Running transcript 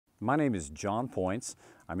My name is John Points.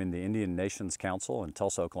 I'm in the Indian Nations Council in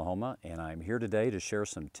Tulsa, Oklahoma, and I'm here today to share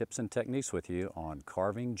some tips and techniques with you on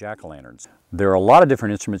carving jack-o'-lanterns. There are a lot of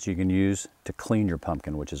different instruments you can use to clean your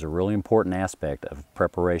pumpkin, which is a really important aspect of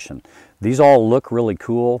preparation. These all look really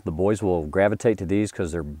cool. The boys will gravitate to these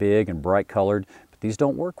because they're big and bright colored, but these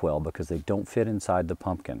don't work well because they don't fit inside the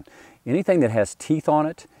pumpkin. Anything that has teeth on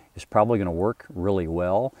it is probably going to work really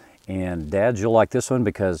well. And dads, you'll like this one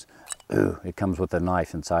because it comes with a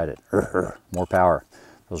knife inside it. More power.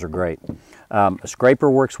 Those are great. A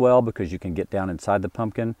scraper works well because you can get down inside the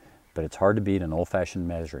pumpkin, but it's hard to beat an old-fashioned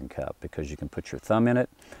measuring cup because you can put your thumb in it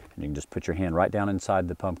and you can just put your hand right down inside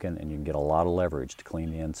the pumpkin and you can get a lot of leverage to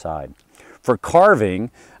clean the inside. For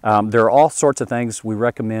carving, there are all sorts of things. We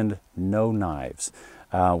recommend no knives.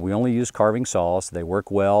 We only use carving saws. They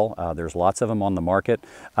work well. There's lots of them on the market.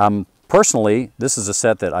 Personally, this is a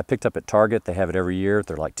set that I picked up at Target. They have it every year.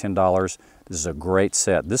 They're like $10. This is a great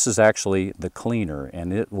set. This is actually the cleaner,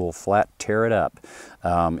 and it will flat tear it up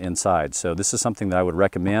inside. So this is something that I would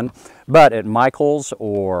recommend. But at Michael's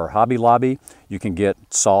or Hobby Lobby, you can get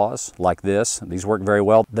saws like this. These work very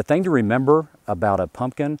well. The thing to remember about a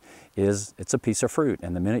pumpkin is it's a piece of fruit,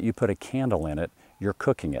 and the minute you put a candle in it, you're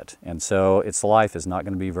cooking it, and so its life is not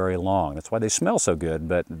going to be very long. That's why they smell so good,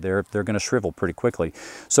 but they're going to shrivel pretty quickly.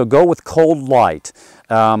 So go with cold light.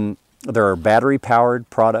 There are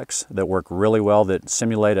battery-powered products that work really well that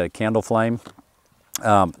simulate a candle flame.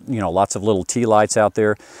 You know, lots of little tea lights out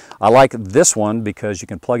there. I like this one because you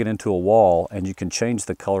can plug it into a wall and you can change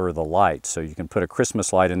the color of the light. So you can put a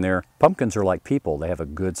Christmas light in there. Pumpkins are like people. They have a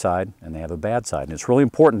good side and they have a bad side. And it's really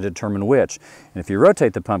important to determine which. And if you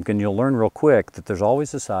rotate the pumpkin, you'll learn real quick that there's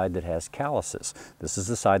always a side that has calluses. This is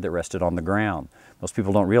the side that rested on the ground. Most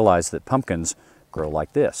people don't realize that pumpkins grow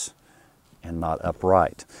like this and not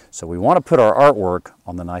upright. So we want to put our artwork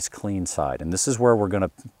on the nice clean side. And this is where we're going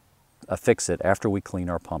to affix it after we clean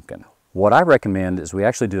our pumpkin. What I recommend is we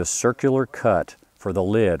actually do a circular cut for the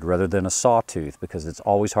lid rather than a sawtooth because it's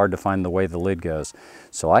always hard to find the way the lid goes.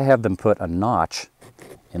 So I have them put a notch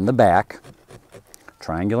in the back,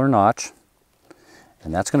 triangular notch,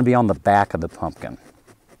 and that's going to be on the back of the pumpkin.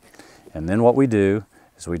 And then what we do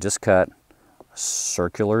is we just cut a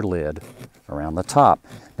circular lid around the top.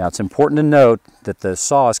 Now it's important to note that the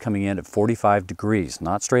saw is coming in at 45 degrees,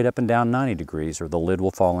 not straight up and down 90 degrees or the lid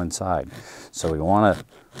will fall inside. So we want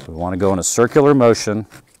to go in a circular motion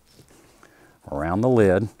around the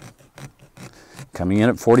lid, coming in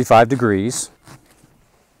at 45 degrees.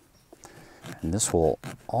 And this will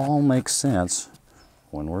all make sense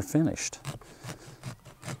when we're finished.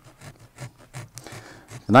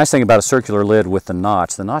 The nice thing about a circular lid with the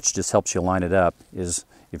notch just helps you line it up, is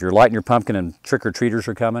if you're lighting your pumpkin and trick-or-treaters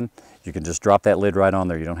are coming, you can just drop that lid right on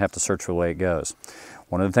there. You don't have to search for the way it goes.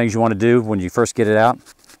 One of the things you want to do when you first get it out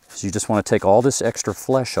is you just want to take all this extra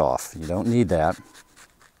flesh off. You don't need that.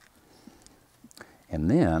 And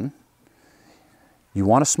then you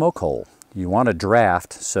want a smoke hole. You want a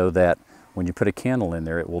draft so that when you put a candle in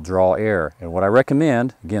there, it will draw air. And what I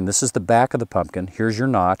recommend, again, this is the back of the pumpkin. Here's your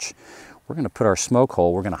notch. We're going to put our smoke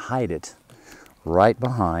hole, we're going to hide it right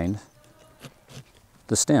behind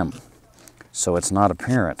the stem so it's not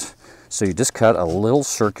apparent. So you just cut a little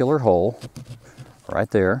circular hole right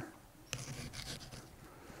there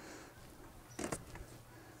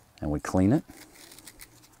and we clean it.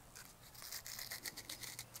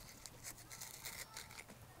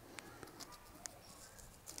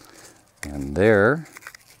 And there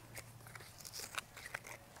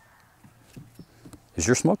is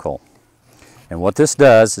your smoke hole. And what this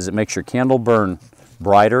does is it makes your candle burn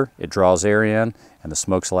brighter, it draws air in, and the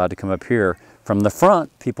smoke's allowed to come up here. From the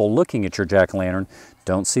front, people looking at your jack-o'-lantern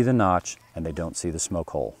don't see the notch and they don't see the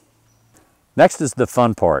smoke hole. Next is the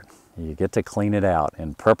fun part. You get to clean it out,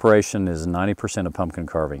 and preparation is 90% of pumpkin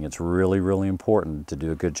carving. It's really, really important to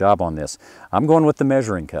do a good job on this. I'm going with the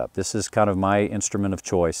measuring cup. This is kind of my instrument of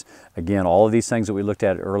choice. Again, all of these things that we looked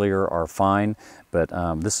at earlier are fine, but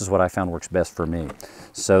this is what I found works best for me.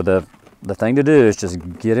 So the thing to do is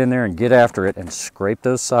just get in there and get after it and scrape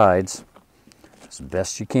those sides as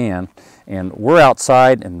best you can. And we're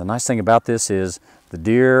outside, and the nice thing about this is the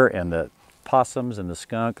deer and the possums and the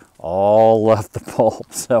skunk all love the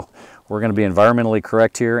pulp. So we're going to be environmentally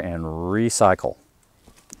correct here and recycle.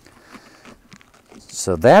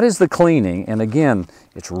 So that is the cleaning. And again,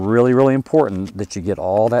 it's really, really important that you get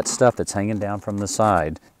all that stuff that's hanging down from the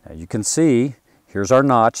side. Now you can see, here's our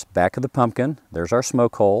notch, back of the pumpkin. There's our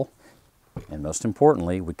smoke hole. And most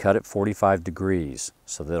importantly, we cut it 45 degrees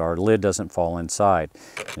so that our lid doesn't fall inside.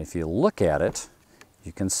 And if you look at it,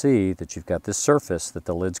 you can see that you've got this surface that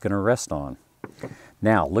the lid's going to rest on.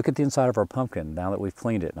 Now look at the inside of our pumpkin now that we've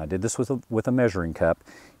cleaned it. And I did this with a measuring cup.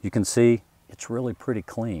 You can see it's really pretty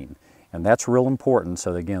clean. And that's real important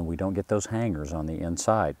so that, again, we don't get those hangers on the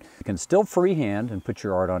inside. You can still freehand and put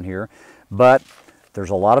your art on here, but there's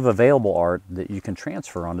a lot of available art that you can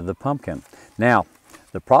transfer onto the pumpkin. Now,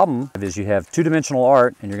 the problem is you have two-dimensional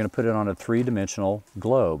art and you're going to put it on a three-dimensional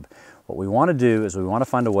globe. What we want to do is we want to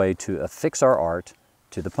find a way to affix our art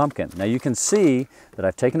to the pumpkin. Now you can see that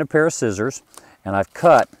I've taken a pair of scissors and I've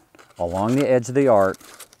cut along the edge of the art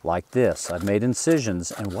like this. I've made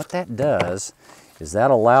incisions, and what that does is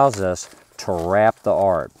that allows us to wrap the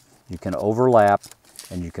art. You can overlap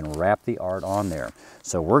and you can wrap the art on there.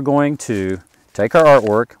 So we're going to take our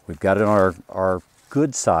artwork, we've got it on our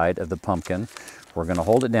good side of the pumpkin, we're going to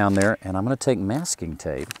hold it down there, and I'm going to take masking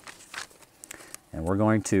tape and we're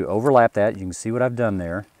going to overlap that. You can see what I've done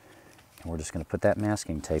there, and we're just going to put that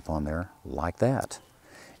masking tape on there like that.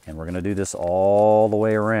 And we're going to do this all the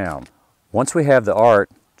way around. Once we have the art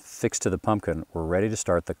fixed to the pumpkin, we're ready to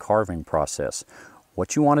start the carving process.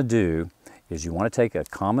 What you want to do is you want to take a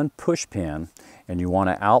common push pin and you want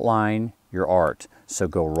to outline your art. So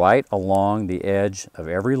go right along the edge of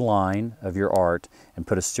every line of your art and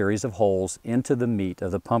put a series of holes into the meat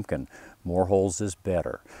of the pumpkin. More holes is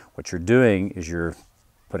better. What you're doing is you're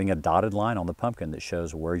putting a dotted line on the pumpkin that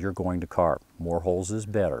shows where you're going to carve. More holes is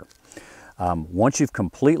better. Once you've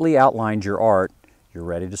completely outlined your art, you're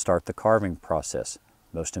ready to start the carving process.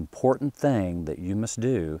 Most important thing that you must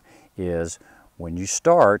do is when you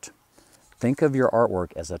start, think of your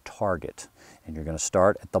artwork as a target, and you're going to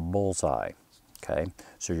start at the bullseye. Okay,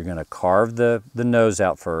 so you're going to carve the nose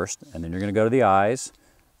out first, and then you're going to go to the eyes,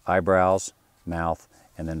 eyebrows, mouth,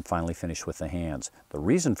 and then finally finish with the hands. The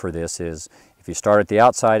reason for this is if you start at the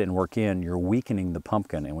outside and work in, you're weakening the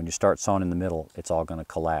pumpkin, and when you start sawing in the middle, it's all going to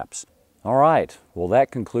collapse. All right, well,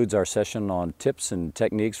 that concludes our session on tips and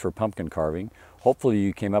techniques for pumpkin carving. Hopefully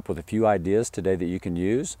you came up with a few ideas today that you can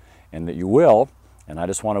use and that you will, and I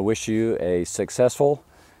just want to wish you a successful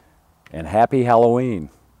and happy Halloween.